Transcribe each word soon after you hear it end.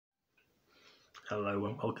Hello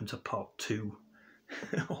and welcome to part 2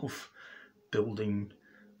 of building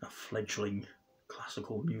a fledgling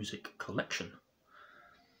classical music collection.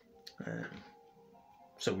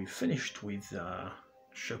 So we've finished with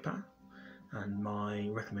Chopin and my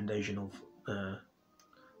recommendation of the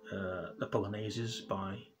Polonaises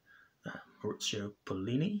by Maurizio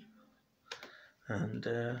Pollini, and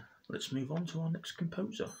let's move on to our next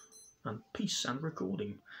composer and piece and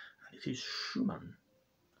recording, and it is Schumann.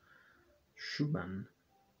 Schumann,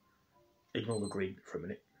 ignore the Greek for a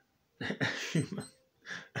minute. Schumann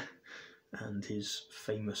and his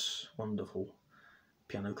famous, wonderful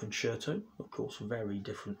piano concerto, of course, very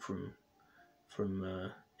different from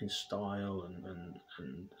in style and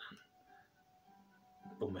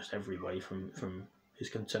almost every way from his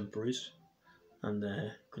contemporaries and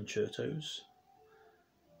their concertos.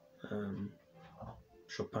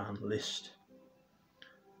 Chopin, Liszt,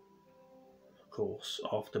 of course,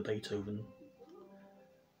 after Beethoven.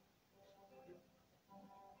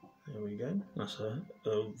 There we go. That's a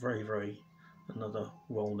very another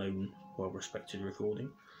well-known, well-respected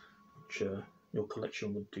recording, which your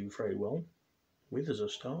collection would do very well with as a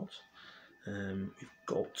start. We've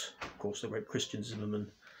got, of course, the great Christian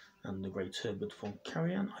Zimmermann and the great Herbert von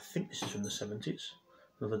Karajan. I think this is from the 70s.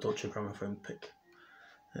 Another Deutsche Grammophon pick.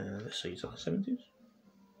 Let's see, is that the 70s?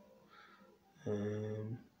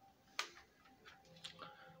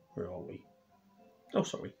 Where are we? Oh,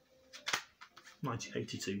 sorry.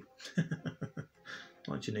 1982.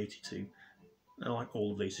 1982. I like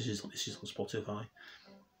all of these. This is on Spotify.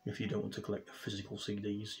 If you don't want to collect the physical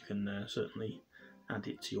CDs, you can certainly add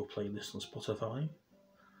it to your playlist on Spotify.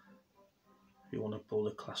 If you want to build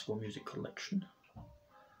a classical music collection,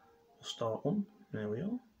 we'll start one. There we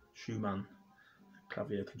are. Schumann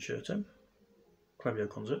Clavier Concerto. Clavier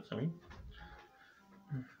Concert, I mean.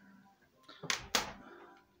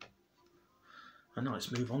 And now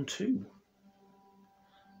let's move on to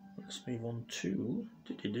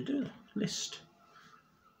Liszt.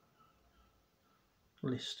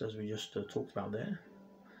 Liszt, as we just talked about there,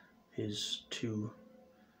 his two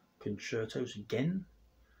concertos again.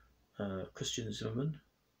 Christian Zimmermann,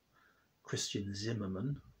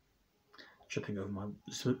 tripping over my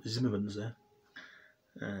Zimmermans there.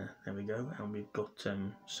 There we go, and we've got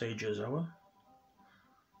Seiji Ozawa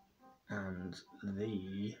and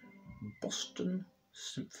the Boston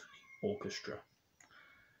Symphony Orchestra.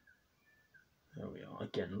 There we are.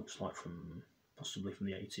 Again, looks like possibly from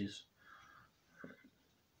the 80s.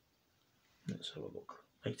 Let's have a look.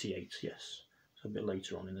 88, yes. So a bit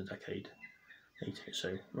later on in the decade. 88.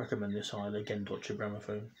 So recommend this highly. Again, Deutsche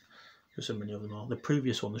Grammophon. Because so many of them are. The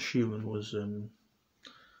previous one, the Schumann, was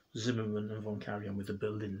Zimmermann and von Karajan with the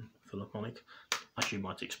Berlin Philharmonic, as you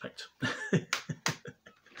might expect.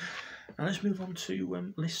 And let's move on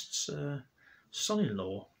to Liszt's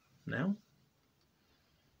son-in-law now.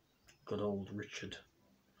 Good old Richard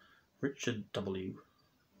W.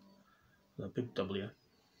 The big W.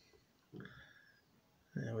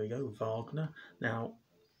 There we go, Wagner. Now,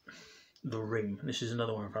 The Ring. This is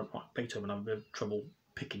another one I've had, like Beethoven. I've had trouble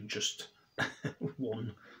picking just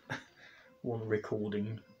one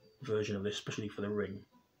recording version of this, especially for The Ring.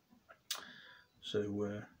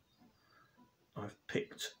 So I've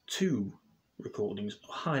picked two recordings,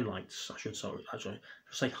 highlights, I should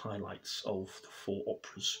say highlights of the four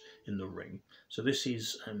operas in The Ring. So this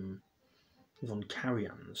is von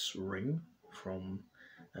Karajan's Ring from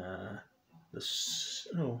when was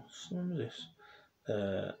this?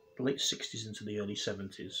 Late 60s into the early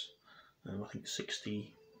 70s. I think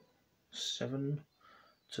 67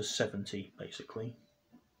 to 70 basically.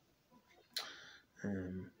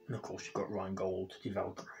 And of course you've got Rheingold, Die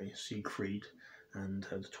Valkyrie, Siegfried, and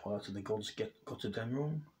the Twilight of the Gods,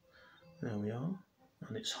 Götterdämmerung. There we are.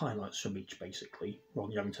 And it's highlights from each basically, rather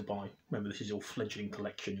than having to buy. Remember, this is your fledgling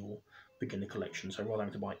collection, your beginner collection, so rather than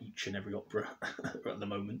having to buy each and every opera at the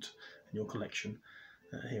moment in your collection,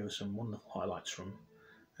 here are some wonderful highlights from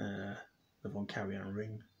the von Karajan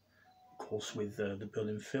Ring, of course, with the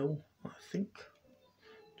Berlin Phil, I think.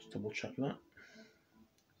 Just double check that.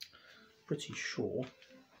 Pretty sure.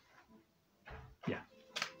 Yeah,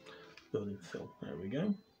 Berlin Phil. There we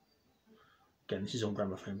go. Again, this is on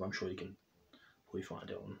Gramophone, but I'm sure you can probably find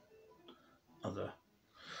it on other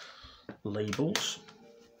labels.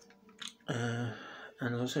 And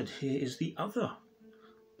as I said, here is the other,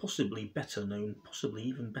 possibly better known, possibly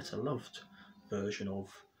even better loved version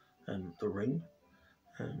of The Ring,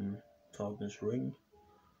 Wagner's Ring,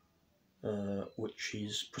 which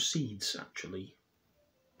precedes that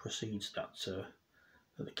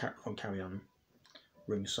the von Karajan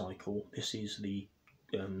Ring cycle. This is the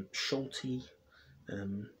Scholti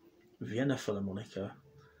Vienna Philharmonica,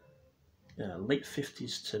 late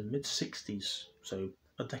 50s to mid 60s, so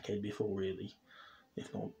a decade before really,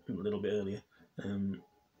 if not a little bit earlier.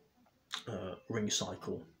 Ring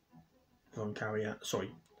cycle, von Karajan,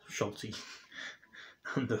 Schulte,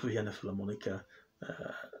 and the Vienna Philharmonica,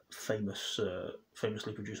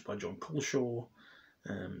 famously produced by John Culshaw,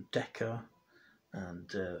 Decca,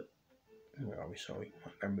 and where are we? Sorry,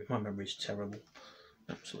 my memory is terrible,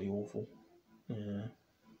 absolutely awful.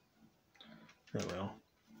 There we are.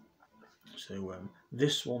 So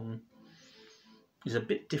this one is a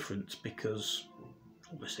bit different because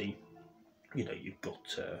obviously, you've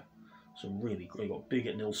got some really great. You've got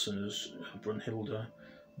Birgit Nilsson as Brunhilde,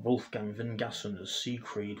 Wolfgang Wingassen as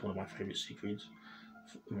Siegfried, one of my favourite Siegfrieds,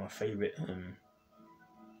 my favourite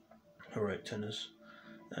heroic tenors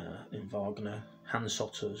in Wagner, Hans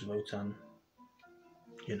Sotter as Wotan.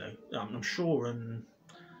 I'm sure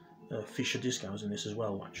Fischer Dieskau is in this as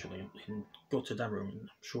well, actually, in Götterdämmerung, I'm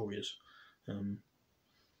sure he is.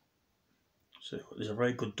 So there's a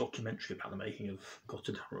very good documentary about the making of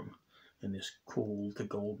Götterdämmerung in this called The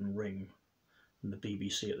Golden Ring from the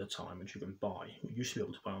BBC at the time, which you can buy. You used to be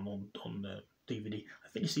able to buy them on DVD. I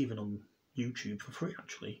think it's even on YouTube for free,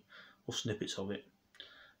 actually, or snippets of it.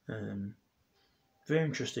 Very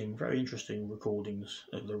interesting recordings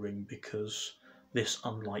of the Ring, because this,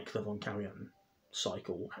 unlike the von Karajan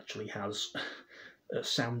cycle, actually has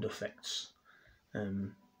sound effects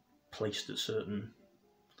placed at certain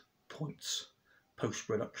points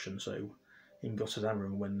post-production. So in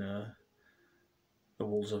Götterdämmerung, when the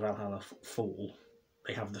walls of Valhalla fall,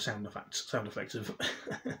 they have the sound effects of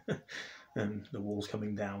the walls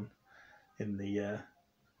coming down in the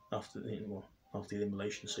after the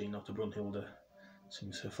immolation scene, after Brunhilde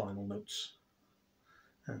sings her final notes.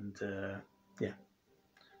 And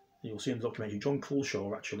you'll see in the documentary, John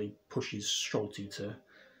Culshaw actually pushes Schulte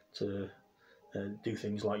to do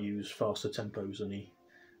things like use faster tempos than he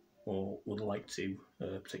would like to,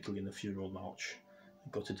 particularly in the funeral march,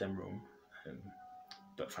 Götterdämmerung.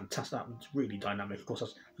 But fantastic, that's really dynamic. Of course,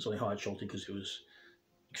 that's only hired Schulte because it was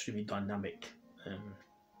extremely dynamic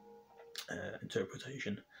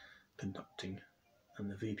interpretation, conducting, and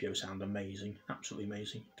the VPO sound amazing, absolutely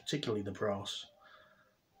amazing, particularly the brass.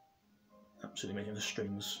 Absolutely amazing. The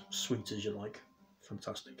strings, sweet as you like,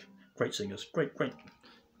 fantastic. Great singers, great.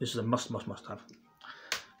 This is a must have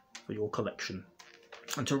for your collection.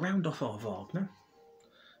 And to round off our Wagner,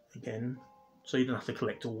 again, so you don't have to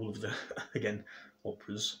collect all of the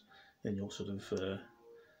operas in your sort of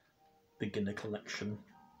beginner collection.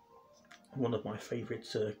 One of my favourite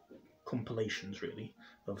compilations, really,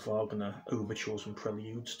 of Wagner overtures and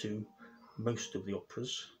preludes to most of the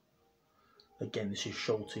operas. Again, this is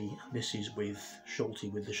Schulte. This is with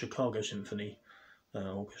Schulte with the Chicago Symphony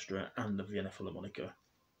Orchestra and the Vienna Philharmonica.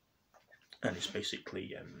 And it's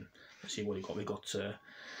basically, let's see what we've got. We've got The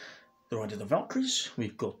Ride of the Valkyries.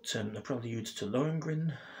 We've got a prelude to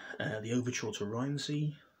Lohengrin, the overture to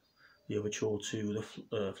Rheinsee, the overture to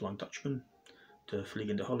the Flying Dutchman, to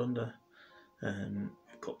Fliegende Holländer.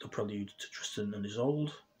 We've got the prelude to Tristan and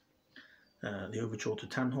Isolde, the overture to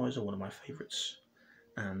Tannhäuser, one of my favourites,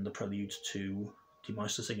 and the prelude to Die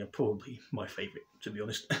Meistersinger, probably my favourite, to be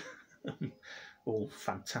honest. All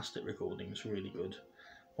fantastic recordings, really good.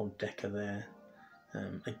 On Decca there.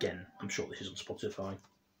 Again, I'm sure this is on Spotify.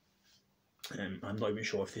 I'm not even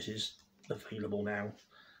sure if this is available now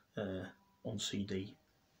on CD.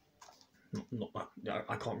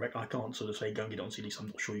 I can't sort of say go and get it on CD, so I'm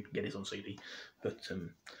not sure you can get it on CD. But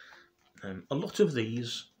a lot of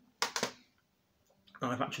these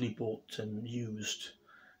I've actually bought and used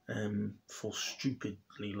for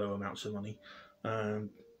stupidly low amounts of money,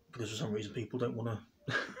 because for some reason people don't want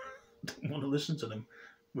to listen to them,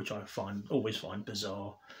 which I always find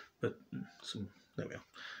bizarre. But there we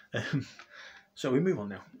are. So we move on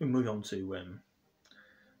now. We move on to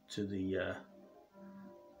the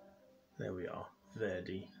there we are,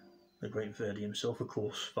 Verdi, the great Verdi himself, of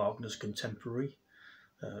course, Wagner's contemporary,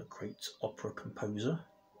 great opera composer.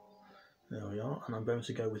 There we are, and I'm going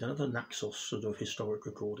to go with another Naxos sort of historic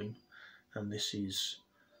recording, and this is,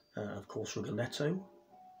 of course, Rigoletto,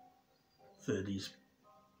 Verdi's,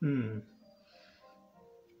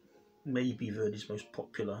 maybe Verdi's most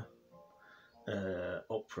popular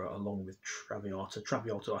opera, along with Traviata.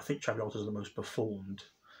 I think Traviata is the most performed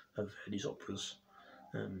of Verdi's operas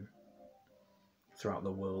throughout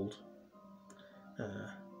the world,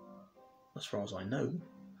 as far as I know.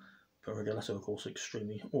 But Rigoletto, of course,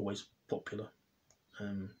 always popular,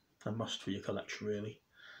 a must for your collection, really,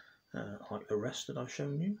 like the rest that I've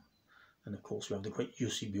shown you. And of course we have the great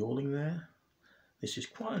Jussi Björling there. This is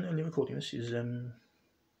quite an early recording. This is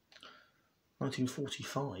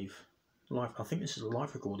 1945. Live. I think this is a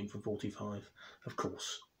live recording from 45. Of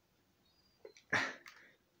course,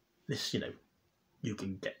 this, you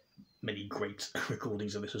can get many great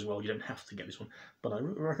recordings of this as well. You don't have to get this one, but I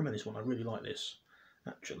recommend this one. I really like this,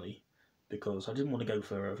 actually, because I didn't want to go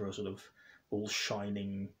for a sort of all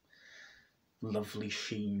shining, lovely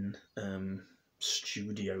sheen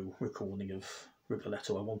studio recording of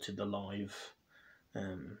Rigoletto. I wanted the live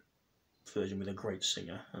version with a great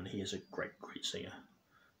singer, and he is a great singer,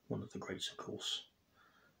 one of the greats, of course.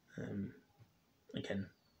 Again,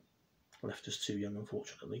 left us too young,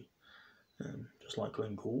 unfortunately, just like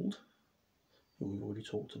Glenn Gould, who we've already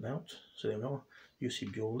talked about. So there we are, Jussi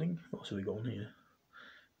Björling. What else have we got on here?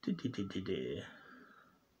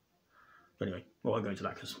 Anyway, well, I'll go into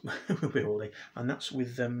that because we'll be here all day. And that's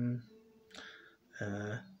with the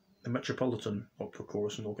Metropolitan Opera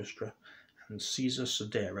Chorus and Orchestra and Cesar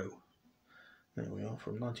Sodero. There we are,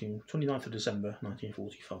 from 29th of December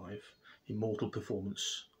 1945. Immortal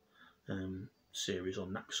Performance series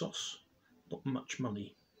on Naxos. Not much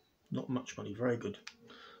money, very good.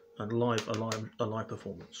 And a live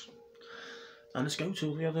performance. And let's go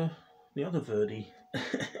to the other Verdi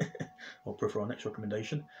opera for our next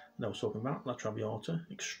recommendation. And I was talking about La Traviata,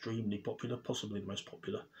 extremely popular, possibly the most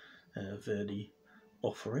popular Verdi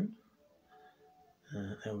offering.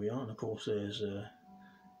 There we are, and of course there's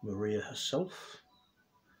Maria herself.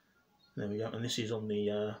 There we go, and this is on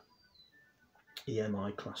the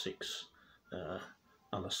EMI Classics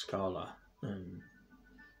alla Scala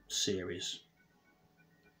series,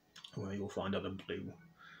 where you'll find other blue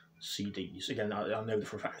CDs. Again, I know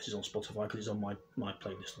for a fact this is on Spotify because it's on my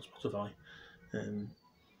playlist on Spotify,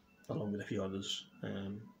 along with a few others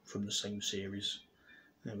from the same series.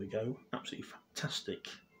 There we go, absolutely fantastic,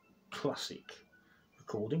 classic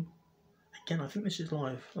recording. Again, I think this is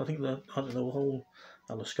live. I think the whole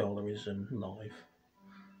alla Scala is live.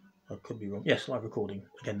 I could be wrong. Yes, live recording.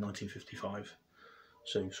 Again, 1955.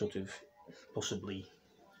 So sort of possibly,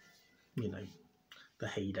 the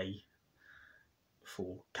heyday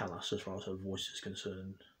for Callas as far as her voice is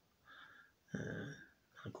concerned. And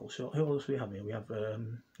of course, who else do we have here? We have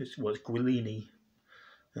it's Guillini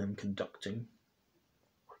conducting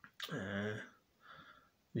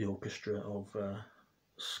the orchestra of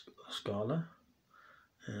Scala.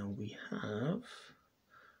 We have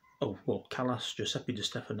Callas, Giuseppe Di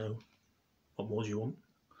Stefano. What more do you want?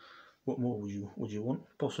 What more would you want?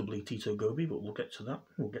 Possibly Tito Gobbi, but we'll get to that.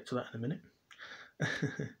 We'll get to that in a minute.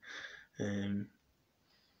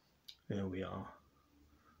 There we are.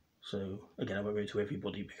 So again, I won't go to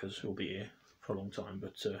everybody because we'll be here for a long time,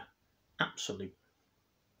 but absolute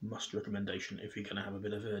must recommendation if you're going to have a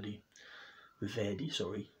bit of Verdi,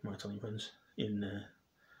 my Italian friends, in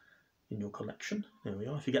your collection. There we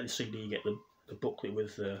are. If you get the CD, you get the booklet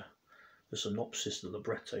with the synopsis, the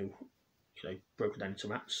libretto, broken down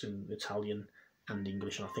into acts in Italian and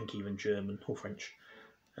English, and I think even German or French,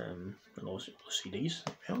 and all the CDs.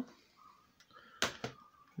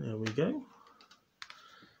 There we go.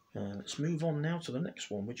 Let's move on now to the next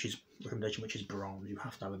one, which is Brahms. You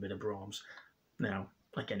have to have a bit of Brahms. Now,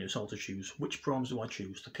 again, it's hard to choose. Which Brahms do I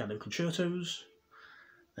choose? The piano concertos,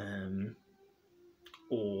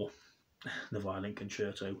 or the violin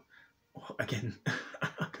concerto? Again,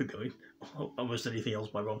 I could go in almost anything else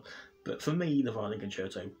by Brahms, but for me, the violin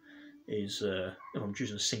concerto is, if I'm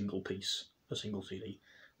choosing a single CD,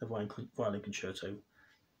 the violin concerto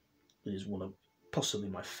is one of possibly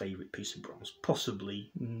my favourite piece of Brahms.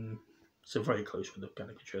 Possibly, so very close with the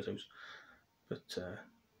piano concertos. But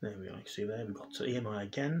there we are. You see there, we've got EMI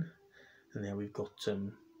again, and there we've got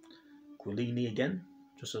Guillini again,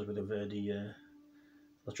 just as with the Verdi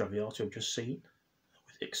La Traviata I've just seen,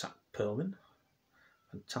 with Itzhak Perlman.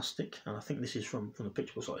 Fantastic. And I think this is from the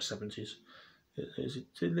picture, looks like the 70s. Is it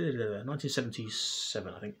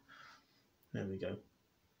 1977, I think. There we go.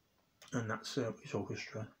 And that's which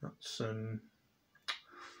orchestra? That's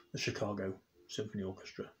the Chicago Symphony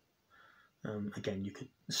Orchestra. Again, you could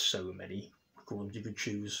so many recordings. You could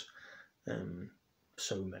choose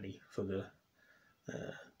so many for the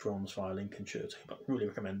Brahms violin concerto, but really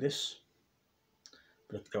recommend this.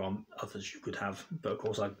 But if there are others you could have, but of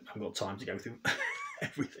course I haven't got time to go through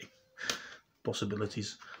everything.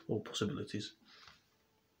 All possibilities.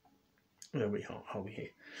 There we are here.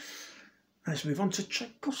 Let's move on to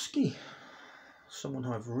Tchaikovsky. Someone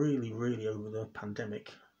who I've really over the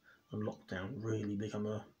pandemic and lockdown really become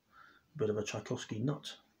a bit of a Tchaikovsky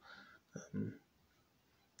nut. And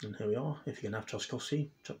here we are. If you're going to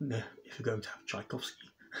have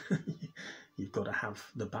Tchaikovsky, you've got to have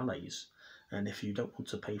the ballets. And if you don't want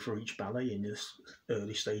to pay for each ballet in this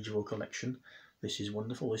early stage of your collection, This is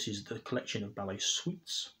wonderful. This is the collection of ballet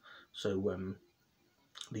suites. So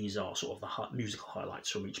these are sort of the musical highlights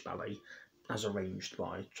from each ballet, as arranged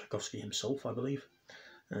by Tchaikovsky himself, I believe,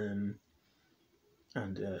 and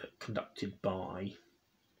conducted by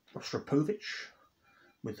Rostropovich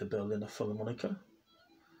with the Berliner Philharmoniker.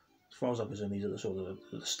 As far as I'm concerned, these are the sort of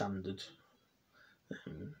the standard,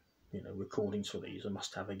 recordings for these. A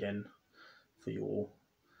must-have again for your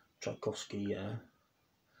Tchaikovsky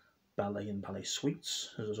ballet and ballet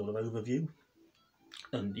suites as a sort of overview.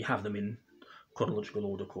 And you have them in chronological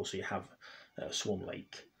order, of course. So you have Swan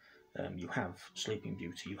Lake, you have Sleeping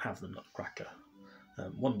Beauty, you have the Nutcracker.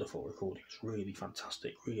 Wonderful recordings, really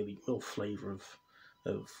fantastic, really real flavour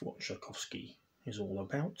of what Tchaikovsky is all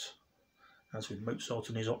about. As with Mozart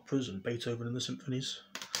and his operas and Beethoven and the symphonies.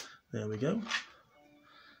 There we go.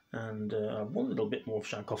 And one little bit more of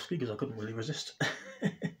Tchaikovsky because I couldn't really resist.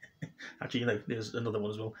 Actually, there's another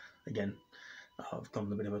one as well. Again, I've gone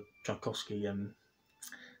on a bit of a Tchaikovsky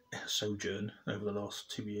sojourn over the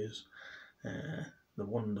last 2 years. The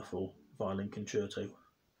wonderful violin concerto.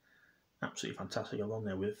 Absolutely fantastic. I'm on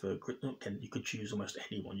there with, again, you could choose almost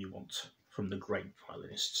anyone you want from the great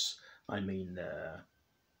violinists. I mean,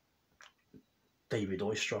 David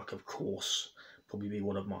Oistrakh, of course, probably be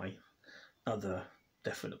one of my other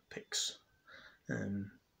definite picks.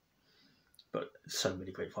 But so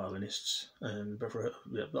many great violinists. But for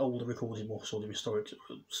older recordings, more sort of historic,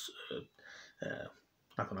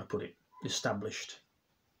 how can I put it, established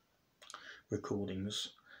recordings.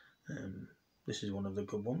 This is one of the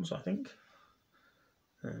good ones, I think.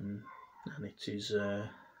 And it is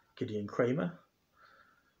Gideon Kramer.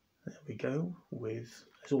 There we go. With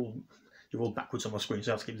you're all backwards on my screen,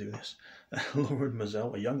 so I have to keep doing this. Lauren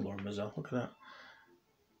Mazel, a young Lauren Mazel. Look at that.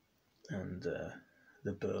 And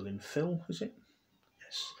the Berlin Phil, is it?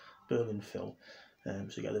 Yes, Berlin Phil. So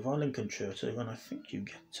you get the violin concerto, and I think you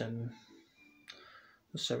get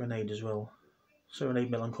the serenade as well.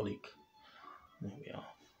 Serenade Melancholique. There we are.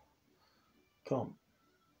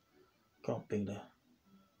 Can't beat a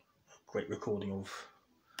great recording of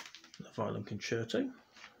the violin concerto.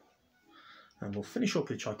 And we'll finish up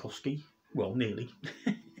with Tchaikovsky. Well, nearly.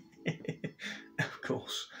 Of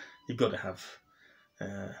course, you've got to have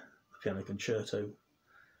the piano concerto.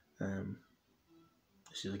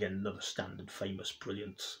 This is again another standard, famous,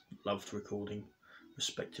 brilliant, loved recording,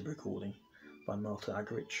 respected recording by Marta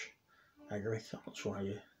Argerich. I'm not sure how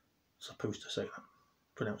you're supposed to say that,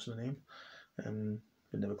 pronouncing the name.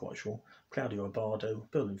 But never quite sure. Claudio Abbado,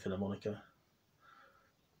 Berlin Philharmoniker,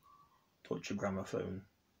 Deutsche Grammophon.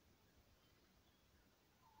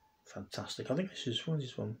 Fantastic. I think this is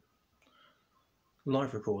one.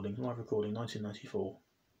 Live recording, 1994.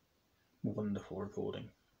 Wonderful recording.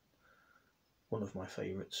 One of my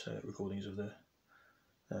favourite recordings of the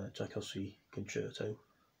Tchaikovsky concerto.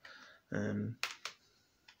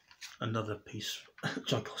 Another piece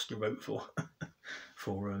Tchaikovsky wrote for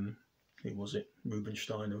who was it?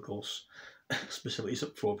 Rubinstein, of course. Specifically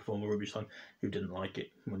for performer Rubinstein, who didn't like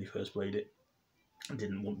it when he first played it.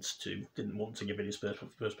 Didn't want to give it his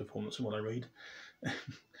first performance, from what I read.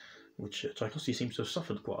 Which Tchaikovsky seems to have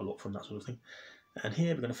suffered quite a lot from that sort of thing. And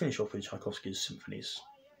here we're going to finish off with Tchaikovsky's symphonies.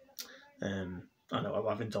 I know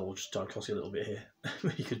I've indulged Tchaikovsky a little bit here.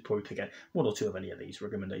 You could probably pick out one or two of any of these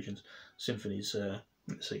recommendations. Symphonies,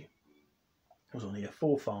 let's see. I was on here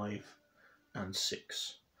 4, 5, and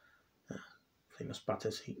 6. Famous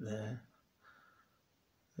Battersheet there.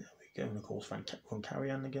 There we go. And of course, Von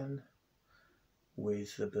Karajan again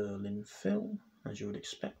with the Berlin Phil, as you would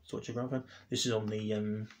expect. Deutsche Grammophon. This is on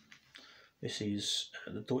the. This is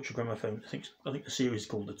the Deutsche Grammophon. I think the series is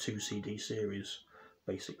called the 2 CD series,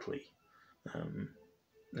 basically.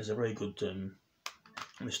 There's a very good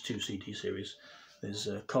this 2 CD series. There's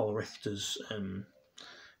Karl Richter's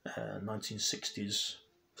 1960s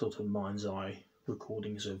sort of mind's eye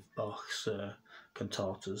recordings of Bach's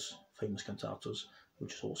cantatas, famous cantatas,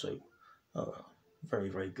 which is also very,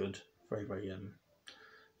 very good, very, very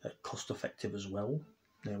cost effective as well.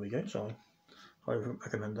 There we go. So I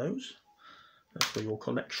recommend those for your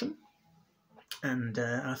collection. And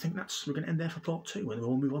I think we're going to end there for part 2, and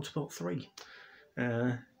we'll move on to part 3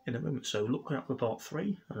 in a moment. So look out for part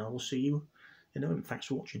 3, and I will see you in a moment. Thanks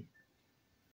for watching.